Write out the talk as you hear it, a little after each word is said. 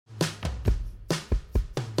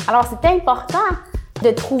Alors, c'est important de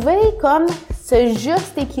trouver comme ce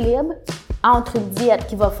juste équilibre entre une diète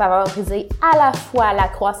qui va favoriser à la fois la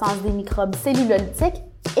croissance des microbes cellulolytiques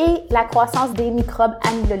et la croissance des microbes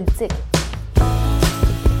amylolytiques.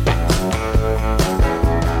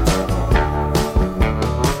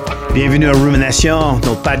 Bienvenue à Rumination,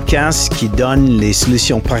 notre podcast qui donne les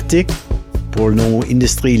solutions pratiques pour nos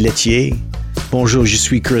industries laitières. Bonjour, je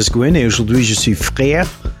suis Chris Gwynn et aujourd'hui je suis fier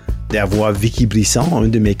d'avoir Vicky Brisson, un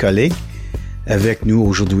de mes collègues, avec nous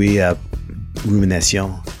aujourd'hui à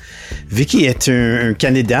Rumination. Vicky est un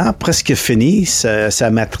candidat presque fini, sa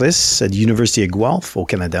maîtrise à l'Université de Guelph au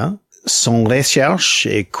Canada. Son recherche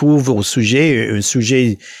couvre un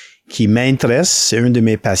sujet qui m'intéresse, c'est une de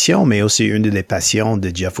mes passions, mais aussi une des passions de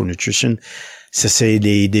Jeffo Nutrition. Ça, c'est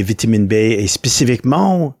des vitamines B et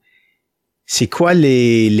spécifiquement, c'est quoi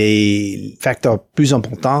les facteurs plus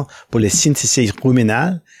importants pour la synthèse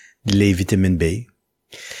ruminale des vitamines B?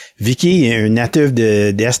 Vicky est une native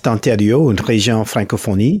d'Est Ontario, une région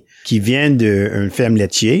francophonie, qui vient d'une ferme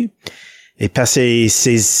laitière et passé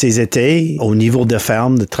ses étés au niveau de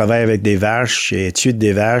ferme, de travailler avec des vaches, et études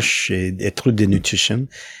des vaches et études de nutrition,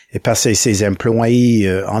 et passé ses employés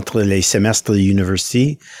entre les semestres de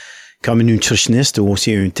l'université comme un nutritionniste ou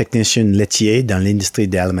aussi un technicien laitier dans l'industrie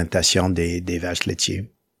de l'alimentation des vaches laitières.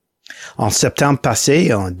 En septembre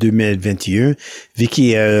passé, en 2021,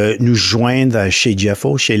 Vicky nous joindre chez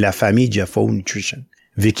Jeffo, chez la famille Jeffo Nutrition.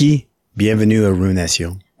 Vicky, bienvenue à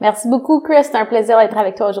Rumination. Merci beaucoup, Chris. C'est un plaisir d'être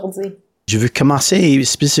avec toi aujourd'hui. Je veux commencer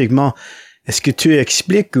spécifiquement. Est-ce que tu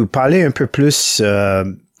expliques ou parler un peu plus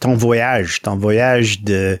ton voyage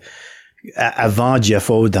avant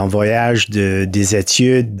Jeffo, ton voyage des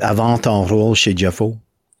études avant ton rôle chez Jeffo?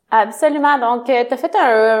 Absolument. Donc, tu as fait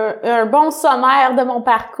un bon sommaire de mon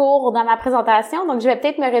parcours dans ma présentation. Donc, je vais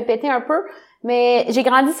peut-être me répéter un peu, mais j'ai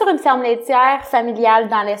grandi sur une ferme laitière familiale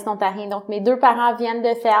dans l'Est ontarien. Donc, mes deux parents viennent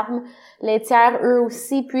de fermes laitières, eux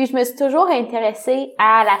aussi. Puis, je me suis toujours intéressée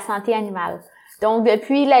à la santé animale. Donc,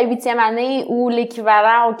 depuis la 8e année ou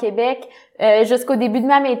l'équivalent au Québec, jusqu'au début de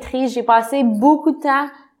ma maîtrise, j'ai passé beaucoup de temps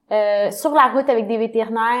sur la route avec des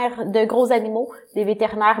vétérinaires de gros animaux, des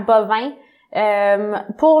vétérinaires bovins,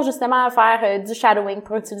 pour justement faire du shadowing,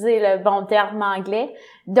 pour utiliser le bon terme anglais.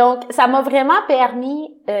 Donc, ça m'a vraiment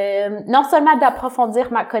permis non seulement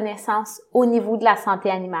d'approfondir ma connaissance au niveau de la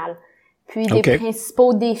santé animale, puis des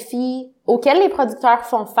principaux défis auxquels les producteurs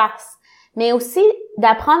font face, mais aussi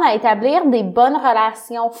d'apprendre à établir des bonnes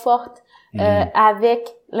relations fortes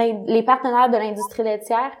avec les partenaires de l'industrie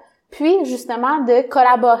laitière, puis justement de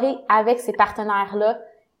collaborer avec ces partenaires-là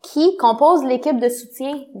qui composent l'équipe de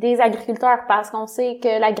soutien des agriculteurs, parce qu'on sait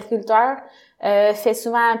que l'agriculteur fait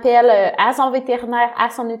souvent appel à son vétérinaire, à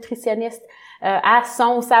son nutritionniste, à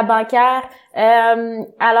son ou sa bancaire.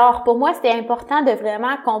 Alors, pour moi, c'était important de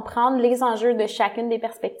vraiment comprendre les enjeux de chacune des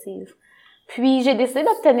perspectives. Puis, j'ai décidé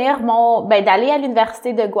d'obtenir d'aller à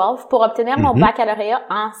l'Université de Guelph pour obtenir mon baccalauréat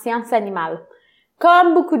en sciences animales.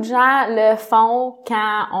 Comme beaucoup de gens le font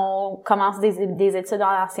quand on commence des études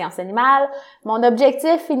en sciences animales, mon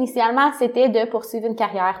objectif initialement, c'était de poursuivre une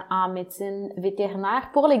carrière en médecine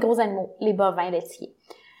vétérinaire pour les gros animaux, les bovins laitiers.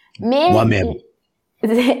 Mais moi-même.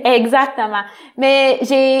 Exactement. Mais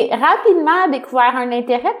j'ai rapidement découvert un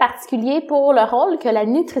intérêt particulier pour le rôle que la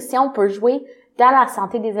nutrition peut jouer dans la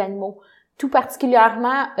santé des animaux, tout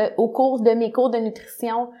particulièrement au cours de mes cours de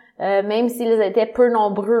nutrition, même s'ils étaient peu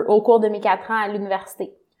nombreux au cours de mes 4 ans à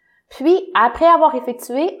l'université. Puis, après avoir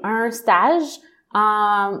effectué un stage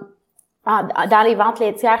dans les ventes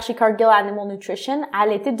laitières chez Cargill Animal Nutrition à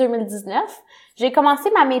l'été 2019, j'ai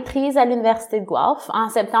commencé ma maîtrise à l'Université de Guelph en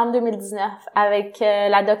septembre 2019 avec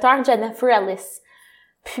la docteure Jennifer Ellis.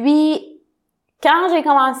 Puis, quand j'ai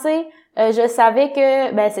commencé, je savais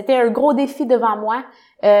que c'était un gros défi devant moi,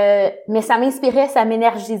 mais ça m'inspirait, ça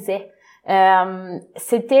m'énergisait. J'avais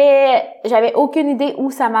aucune idée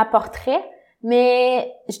où ça m'apporterait,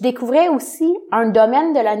 mais je découvrais aussi un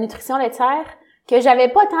domaine de la nutrition laitière que j'avais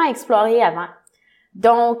pas tant exploré avant.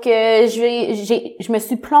 Donc, je me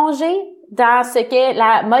suis plongée dans ce qu'est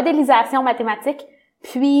la modélisation mathématique,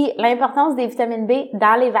 puis l'importance des vitamines B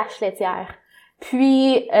dans les vaches laitières.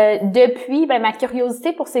 Puis, depuis, ma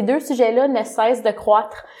curiosité pour ces deux sujets-là ne cesse de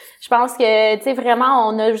croître. Je pense que, vraiment,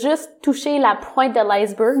 on a juste touché la pointe de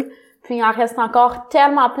l'iceberg. Puis, il en reste encore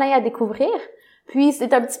tellement plein à découvrir. Puis,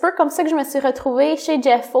 c'est un petit peu comme ça que je me suis retrouvée chez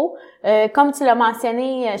Jeffo. Comme tu l'as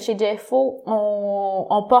mentionné, chez Jeffo,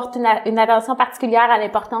 on porte une attention particulière à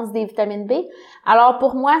l'importance des vitamines B. Alors,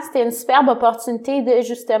 pour moi, c'était une superbe opportunité de,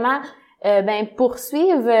 justement,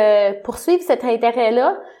 poursuivre cet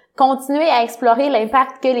intérêt-là, continuer à explorer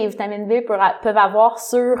l'impact que les vitamines B peuvent avoir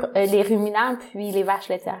sur les ruminants puis les vaches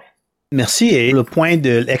laitières. Merci. Et le point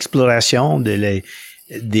de l'exploration des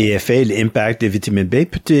effets, l'impact des vitamines B,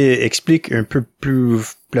 peux-tu expliquer un peu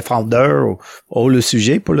plus profondeur le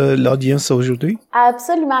sujet pour l'audience aujourd'hui?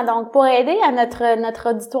 Absolument. Donc, pour aider à notre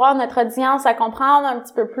auditoire, notre audience à comprendre un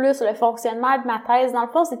petit peu plus le fonctionnement de ma thèse, dans le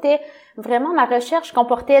fond, c'était vraiment ma recherche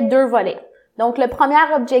comportait 2 volets. Donc, le premier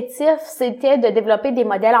objectif, c'était de développer des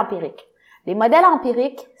modèles empiriques. Les modèles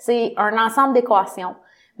empiriques, c'est un ensemble d'équations,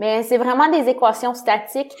 mais c'est vraiment des équations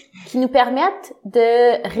statiques qui nous permettent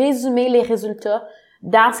de résumer les résultats.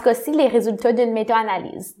 Dans ce cas-ci, les résultats d'une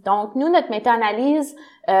méta-analyse. Donc, nous, notre méta-analyse,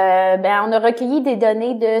 on a recueilli des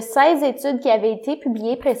données de 16 études qui avaient été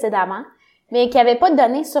publiées précédemment, mais qui n'avaient pas de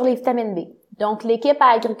données sur les vitamines B. Donc, l'équipe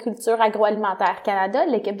à Agriculture Agroalimentaire Canada,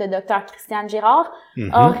 l'équipe de Dr Christiane Girard,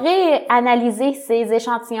 a réanalysé ces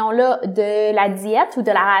échantillons-là de la diète ou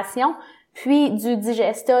de la ration, puis du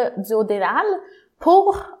digestat duodénal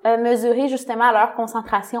pour mesurer justement leur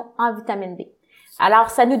concentration en vitamine B.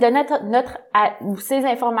 Alors, ça nous donnait ces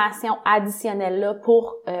informations additionnelles-là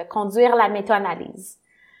pour conduire la méta-analyse.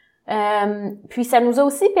 Puis, ça nous a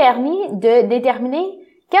aussi permis de déterminer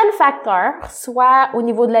quels facteurs, soit au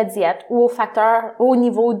niveau de la diète ou au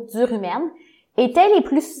niveau du rumen, étaient les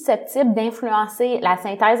plus susceptibles d'influencer la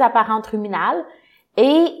synthèse apparente ruminale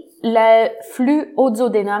et le flux au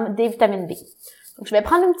duodénum des vitamines B. Donc, je vais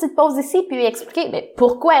prendre une petite pause ici puis expliquer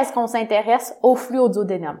pourquoi est-ce qu'on s'intéresse au flux au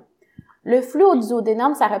duodénum. Le flux au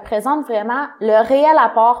duodénum, ça représente vraiment le réel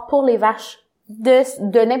apport pour les vaches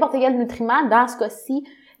de n'importe quel nutriment, dans ce cas-ci,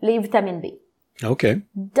 les vitamines B. OK.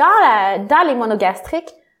 Dans les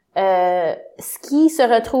monogastriques, ce qui se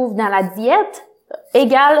retrouve dans la diète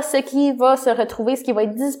égale ce qui va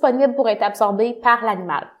être disponible pour être absorbé par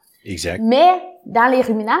l'animal. Exact. Mais dans les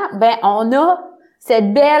ruminants, on a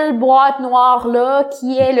cette belle boîte noire-là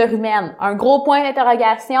qui est le rumen. Un gros point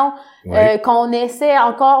d'interrogation qu'on essaie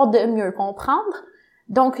encore de mieux comprendre.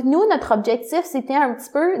 Donc, nous, notre objectif, c'était un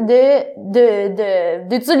petit peu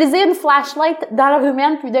d'utiliser une flashlight dans le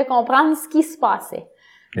rumen puis de comprendre ce qui se passait.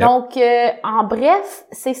 Yep. Donc, en bref,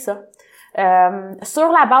 c'est ça.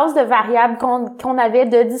 Sur la base de variables qu'on avait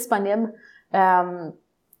de disponibles,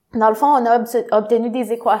 dans le fond, on a obtenu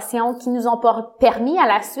des équations qui nous ont permis à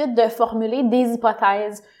la suite de formuler des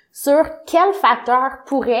hypothèses sur quels facteurs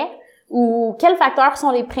quels facteurs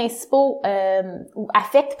sont les principaux ou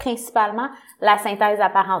affectent principalement la synthèse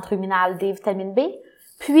apparente ruminale des vitamines B,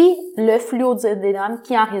 puis le flux au duodénum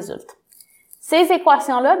qui en résulte. Ces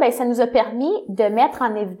équations-là, ça nous a permis de mettre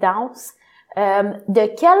en évidence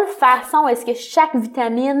de quelle façon est-ce que chaque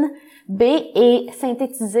vitamine B est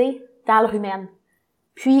synthétisée dans le rumen.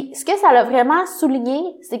 Puis, ce que ça a vraiment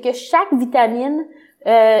souligné, c'est que chaque vitamine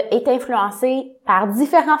est influencée par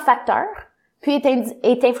différents facteurs, puis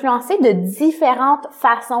est influencée de différentes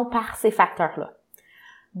façons par ces facteurs-là.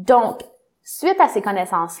 Donc, suite à ces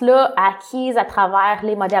connaissances-là acquises à travers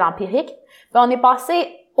les modèles empiriques, on est passé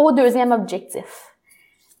au deuxième objectif.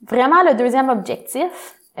 Vraiment, le deuxième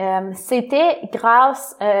objectif, c'était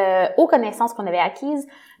grâce aux connaissances qu'on avait acquises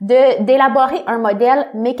d'élaborer un modèle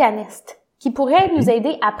mécaniste qui pourrait nous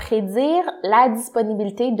aider à prédire la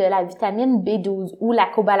disponibilité de la vitamine B12 ou la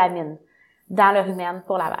cobalamine dans le rumen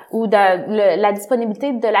pour la vache, ou la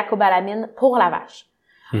disponibilité de la cobalamine pour la vache.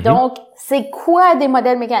 Mm-hmm. Donc, c'est quoi des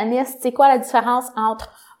modèles mécanistes? C'est quoi la différence entre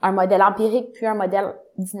un modèle empirique puis un modèle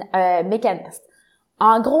mécaniste?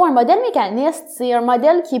 En gros, un modèle mécaniste, c'est un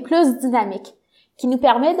modèle qui est plus dynamique, qui nous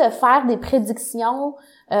permet de faire des prédictions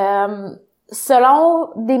selon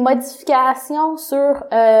des modifications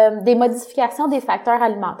des facteurs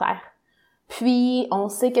alimentaires. Puis, on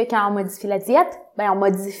sait que quand on modifie la diète, on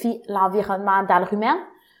modifie l'environnement dans le rumen.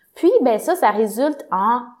 Puis, ça résulte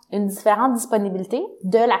en une différente disponibilité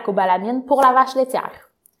de la cobalamine pour la vache laitière.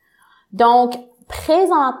 Donc,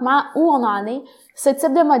 présentement, où on en est, ce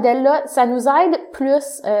type de modèle-là, ça nous aide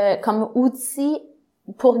plus comme outil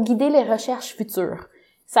pour guider les recherches futures.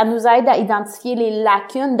 Ça nous aide à identifier les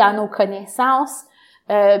lacunes dans nos connaissances,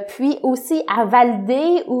 puis aussi à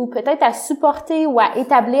valider ou peut-être à supporter ou à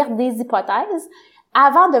établir des hypothèses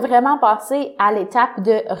avant de vraiment passer à l'étape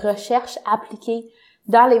de recherche appliquée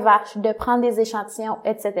dans les vaches, de prendre des échantillons,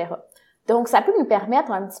 etc. Donc, ça peut nous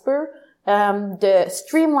permettre un petit peu de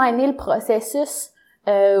streamliner le processus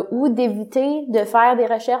ou d'éviter de faire des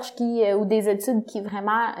recherches ou des études qui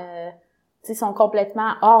vraiment sont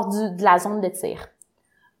complètement hors de la zone de tir.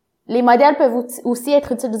 Les modèles peuvent aussi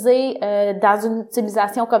être utilisés dans une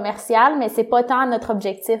utilisation commerciale, mais c'est pas tant notre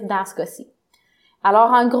objectif dans ce cas-ci.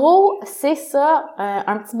 Alors, en gros, c'est ça,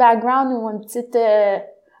 un petit background ou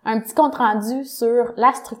un petit compte-rendu sur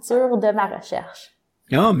la structure de ma recherche.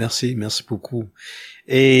 Ah, merci beaucoup.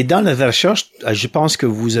 Et dans la recherche, je pense que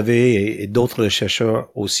vous avez, et d'autres chercheurs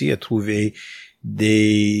aussi, à trouver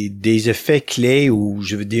des effets clés, ou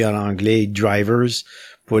je veux dire en anglais, drivers,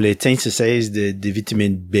 pour les synthèses de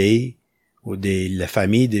vitamine B, ou la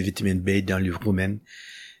famille de vitamine B dans le rumen.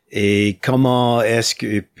 Et comment est-ce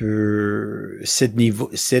que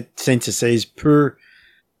cette synthèse peut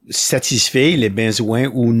satisfaire les besoins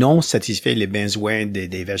ou non satisfaire les besoins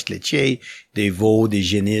des vaches laitières, des veaux, des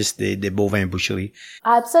génisses, des bovins boucheries?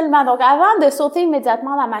 Absolument. Donc, avant de sauter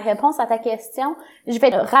immédiatement dans ma réponse à ta question, je vais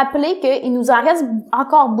te rappeler qu'il nous en reste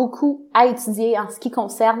encore beaucoup à étudier en ce qui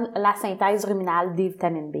concerne la synthèse ruminale des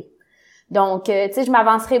vitamines B. Donc, tu sais, je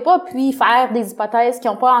m'avancerai pas puis faire des hypothèses qui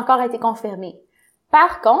n'ont pas encore été confirmées.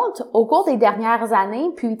 Par contre, au cours des dernières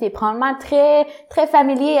années, puis tu es probablement très très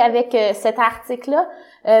familier avec cet article-là,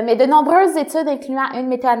 mais de nombreuses études incluant une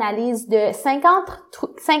méta-analyse de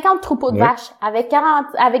 50 troupeaux de vaches avec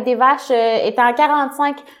des vaches étant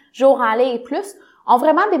 45 jours en lait et plus, ont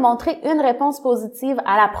vraiment démontré une réponse positive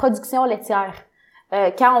à la production laitière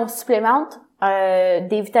quand on supplémente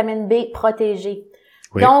des vitamines B protégées.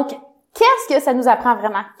 Oui. Donc, qu'est-ce que ça nous apprend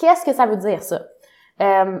vraiment? Qu'est-ce que ça veut dire ça?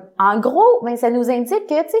 En gros, ça nous indique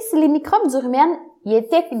que si les microbes du rumen ils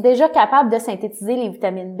étaient déjà capables de synthétiser les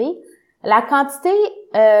vitamines B, la quantité,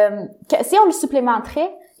 si on le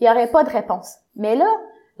supplémenterait, il n'y aurait pas de réponse. Mais là,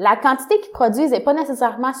 la quantité qu'ils produisent n'est pas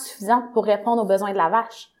nécessairement suffisante pour répondre aux besoins de la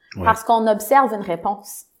vache, parce qu'on observe une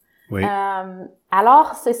réponse. Oui.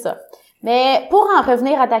 Alors, c'est ça. Mais pour en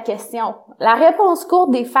revenir à ta question, la réponse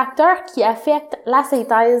courte des facteurs qui affectent la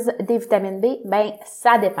synthèse des vitamines B,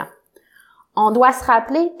 ça dépend. On doit se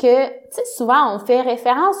rappeler que, souvent, on fait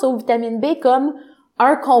référence aux vitamines B comme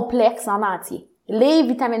un complexe en entier. Les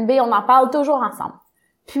vitamines B, on en parle toujours ensemble.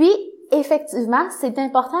 Puis, effectivement, c'est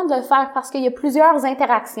important de le faire parce qu'il y a plusieurs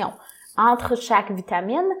interactions entre chaque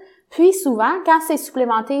vitamine. Puis, souvent, quand c'est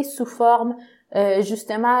supplémenté sous forme,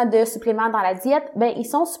 justement, de suppléments dans la diète, ils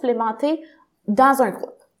sont supplémentés dans un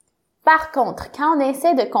groupe. Par contre, quand on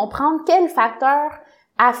essaie de comprendre quels facteurs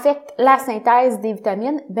affecte la synthèse des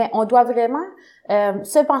vitamines, on doit vraiment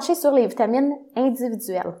se pencher sur les vitamines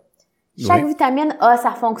individuelles. Chaque vitamine a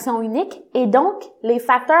sa fonction unique et donc les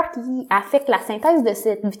facteurs qui affectent la synthèse de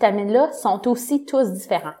cette vitamine-là sont aussi tous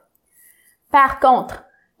différents. Par contre,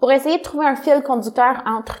 pour essayer de trouver un fil conducteur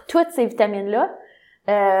entre toutes ces vitamines-là,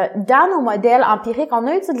 dans nos modèles empiriques, on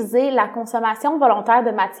a utilisé la consommation volontaire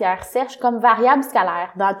de matière sèche comme variable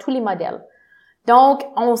scalaire dans tous les modèles. Donc,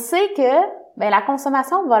 on sait que la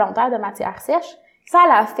consommation volontaire de matière sèche, ça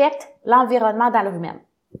affecte l'environnement dans le rumen.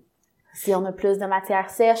 Si on a plus de matière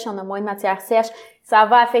sèche, si on a moins de matière sèche, ça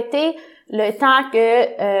va affecter le temps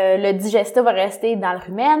que le digestat va rester dans le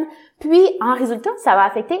rumen. Puis, en résultat, ça va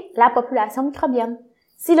affecter la population microbienne.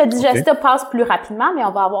 Si le digestat passe plus rapidement,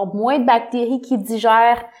 on va avoir moins de bactéries qui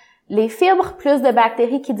digèrent les fibres, plus de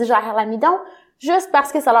bactéries qui digèrent l'amidon, juste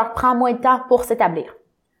parce que ça leur prend moins de temps pour s'établir.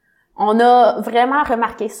 On a vraiment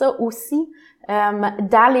remarqué ça aussi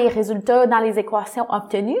dans les résultats, dans les équations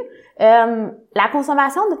obtenues. La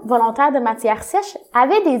consommation volontaire de matière sèche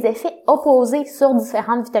avait des effets opposés sur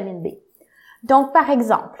différentes vitamines B. Donc, par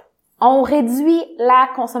exemple, on réduit la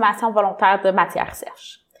consommation volontaire de matière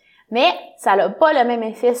sèche. Mais ça n'a pas le même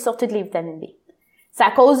effet sur toutes les vitamines B. Ça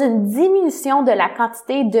cause une diminution de la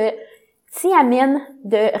quantité de thiamine,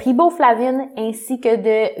 de riboflavine ainsi que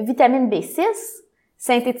de vitamine B6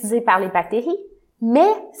 synthétisée par les bactéries, mais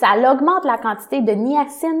ça augmente la quantité de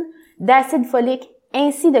niacine, d'acide folique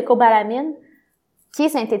ainsi de cobalamine qui est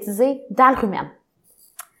synthétisée dans le rumen.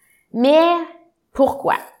 Mais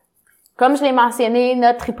pourquoi? Comme je l'ai mentionné,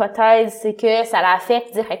 notre hypothèse, c'est que ça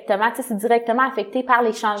l'affecte directement, c'est directement affecté par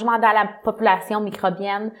les changements dans la population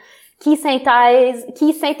microbienne qui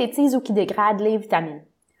synthétise ou qui dégrade les vitamines.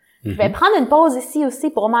 Je vais prendre une pause ici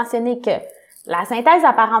aussi pour mentionner que la synthèse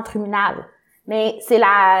apparente ruminale, mais c'est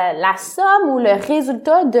la somme ou le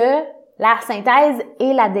résultat de la synthèse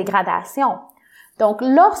et la dégradation. Donc,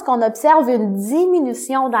 lorsqu'on observe une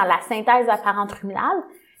diminution dans la synthèse apparente ruminale,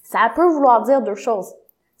 ça peut vouloir dire deux choses.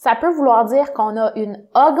 Ça peut vouloir dire qu'on a une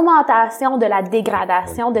augmentation de la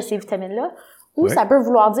dégradation de ces vitamines-là, ou ça peut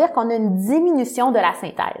vouloir dire qu'on a une diminution de la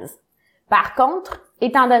synthèse. Par contre,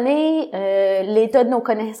 étant donné l'état de nos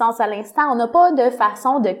connaissances à l'instant, on n'a pas de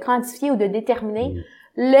façon de quantifier ou de déterminer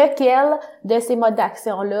lequel de ces modes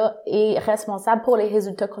d'action-là est responsable pour les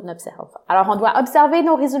résultats qu'on observe. Alors, on doit observer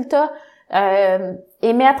nos résultats,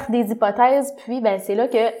 émettre des hypothèses, puis c'est là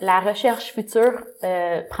que la recherche future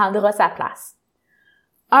prendra sa place.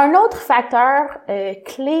 Un autre facteur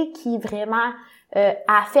clé qui vraiment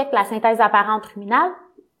affecte la synthèse apparente ruminale,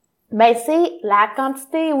 Ben, c'est la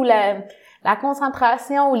quantité ou la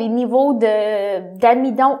concentration ou les niveaux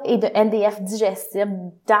d'amidon et de NDF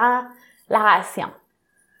digestibles dans la ration.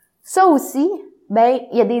 Ça aussi, ben,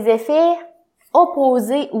 il y a des effets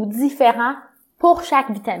opposés ou différents pour chaque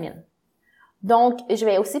vitamine. Donc, je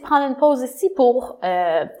vais aussi prendre une pause ici pour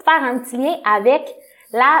faire un petit lien avec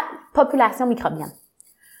la population microbienne.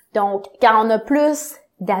 Donc, quand on a plus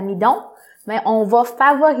d'amidon, ben, on va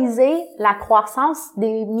favoriser la croissance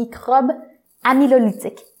des microbes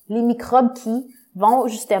amylolytiques, les microbes qui vont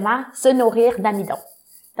justement se nourrir d'amidon.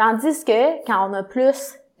 Tandis que quand on a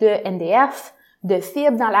plus de NDF, de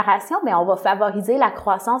fibres dans la ration, ben, on va favoriser la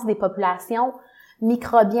croissance des populations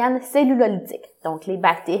microbiennes cellulolytiques, donc les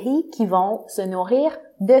bactéries qui vont se nourrir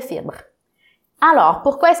de fibres. Alors,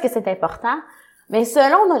 pourquoi est-ce que c'est important? Mais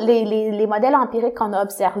selon les modèles empiriques qu'on a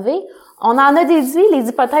observés, on en a déduit les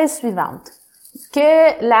hypothèses suivantes.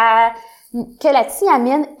 Que la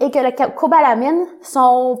thiamine et que la cobalamine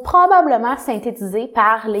sont probablement synthétisés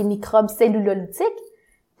par les microbes cellulolytiques,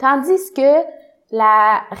 tandis que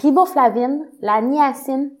la riboflavine, la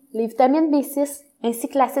niacine, les vitamines B6 ainsi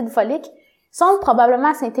que l'acide folique sont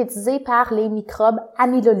probablement synthétisés par les microbes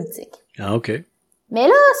amylolytiques. Ah, OK. Mais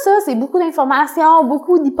là, ça, c'est beaucoup d'informations,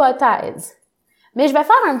 beaucoup d'hypothèses. Mais je vais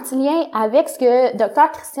faire un petit lien avec ce que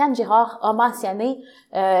Dr. Christiane Girard a mentionné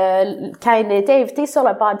quand elle était invitée sur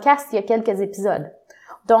le podcast il y a quelques épisodes.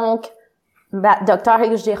 Donc,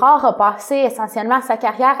 Dr. Girard a passé essentiellement sa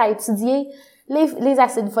carrière à étudier les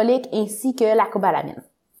acides foliques ainsi que la cobalamine.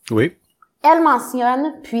 Oui. Elle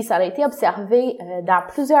mentionne, puis ça a été observé dans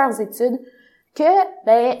plusieurs études, que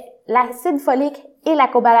l'acide folique et la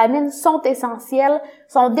cobalamine sont essentiels,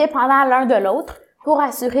 sont dépendants l'un de l'autre pour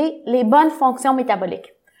assurer les bonnes fonctions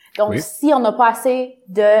métaboliques. Donc, oui. Si on n'a pas assez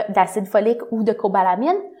d'acide folique ou de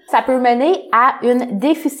cobalamine, ça peut mener à une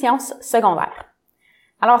déficience secondaire.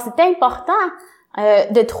 Alors, c'est important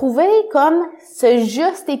de trouver comme ce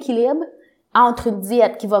juste équilibre entre une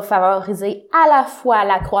diète qui va favoriser à la fois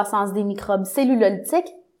la croissance des microbes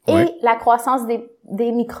cellulolytiques et la croissance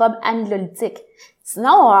des microbes amylolytiques.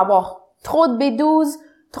 Sinon, on va avoir trop de B12,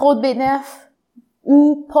 trop de B9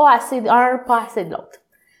 ou pas assez d'un, pas assez de l'autre.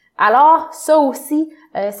 Alors, ça aussi,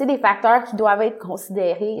 c'est des facteurs qui doivent être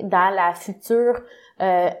considérés dans la future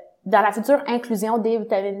inclusion des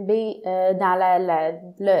vitamines B dans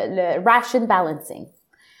le ration balancing.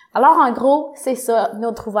 Alors, en gros, c'est ça,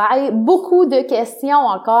 nos trouvailles. Beaucoup de questions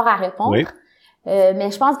encore à répondre. Oui.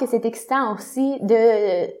 Mais je pense que c'est excitant aussi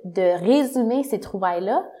de résumer ces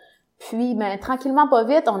trouvailles-là. Puis, tranquillement, pas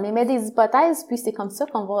vite, on émet des hypothèses, puis c'est comme ça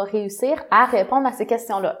qu'on va réussir à répondre à ces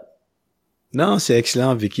questions-là. Non, c'est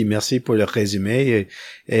excellent, Vicky. Merci pour le résumé.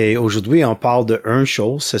 Et aujourd'hui, on parle de une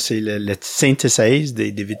chose, ça c'est la synthèse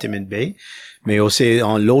des vitamines B. Mais aussi,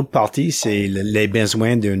 en l'autre partie, c'est les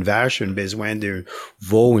besoins d'une vache, un besoin d'un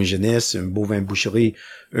veau, une jeunesse, un bovin boucherie.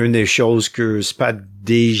 Une des choses que c'est pas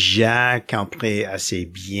déjà compris assez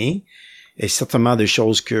bien. Et certainement des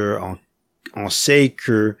choses que on sait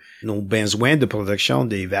que nos besoins de production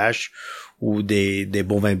des vaches ou des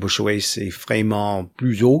bovins boucherés, c'est vraiment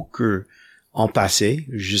plus haut que en passé.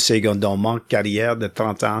 Je sais que dans mon carrière de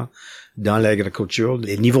 30 ans dans l'agriculture,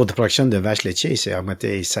 les niveaux de production de vaches laitières, c'est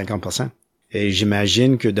augmenté 50%. Et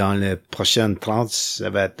j'imagine que dans les prochaines 30, ça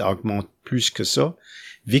va augmenter plus que ça.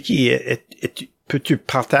 Vicky, peux-tu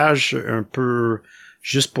partager un peu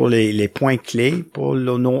juste pour les points clés pour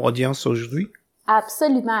nos audiences aujourd'hui?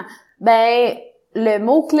 Absolument. Le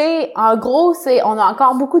mot-clé, en gros, c'est on a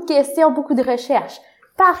encore beaucoup de questions, beaucoup de recherches.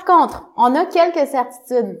 Par contre, on a quelques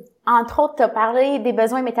certitudes. Entre autres, tu as parlé des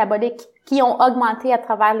besoins métaboliques qui ont augmenté à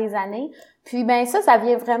travers les années. Puis, ça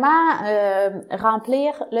vient vraiment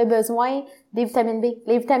remplir le besoin des vitamines B.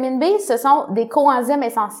 Les vitamines B, ce sont des coenzymes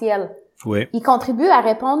essentiels. Oui. Ils contribuent à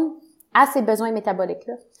répondre à ces besoins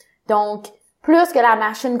métaboliques-là. Donc, plus que la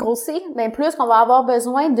machine grossit, plus qu'on va avoir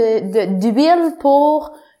besoin d'huile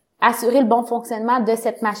pour assurer le bon fonctionnement de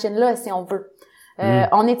cette machine-là, si on veut.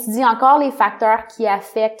 On étudie encore les facteurs qui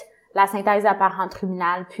affectent la synthèse apparente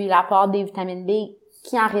ruminale, puis l'apport des vitamines B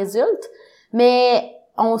qui en résultent. Mais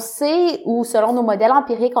on sait, ou selon nos modèles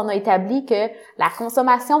empiriques, on a établi que la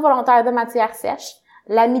consommation volontaire de matières sèches,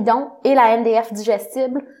 l'amidon et la NDF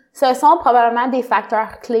digestible, ce sont probablement des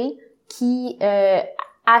facteurs clés qui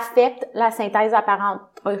affectent la synthèse apparente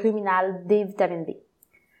ruminale des vitamines B.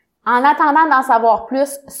 En attendant d'en savoir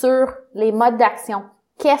plus sur les modes d'action,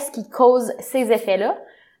 qu'est-ce qui cause ces effets-là?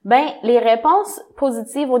 Les réponses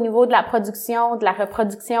positives au niveau de la production, de la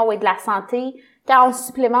reproduction et de la santé, quand on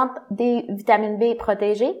supplémente des vitamines B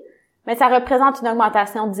protégées, ça représente une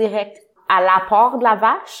augmentation directe à l'apport de la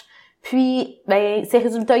vache, Puis, ces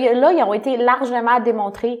résultats-là, ils ont été largement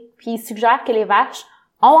démontrés. Puis, ils suggèrent que les vaches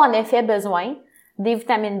ont en effet besoin des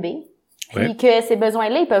vitamines B. Puis que ces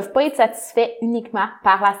besoins-là, ils peuvent pas être satisfaits uniquement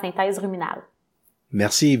par la synthèse ruminale.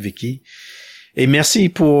 Merci, Vicky. Et merci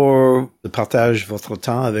pour le partage de votre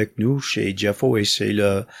temps avec nous chez Jeffo et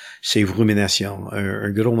ces ruminations. Un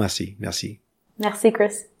gros merci. Merci. Merci,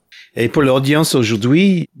 Chris. Et pour l'audience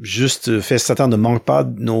aujourd'hui, juste faites attention, ne manque pas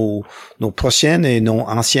nos prochaines et nos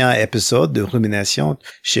anciens épisodes de rumination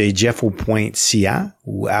chez jeffo.ca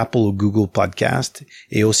ou Apple ou Google Podcast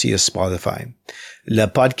et aussi à Spotify. Le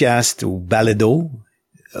podcast ou balado,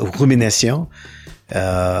 rumination,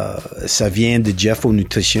 ça vient de Jeffo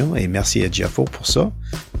Nutrition et merci à Jeffo pour ça.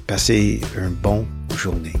 Passez une bonne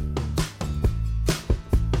journée.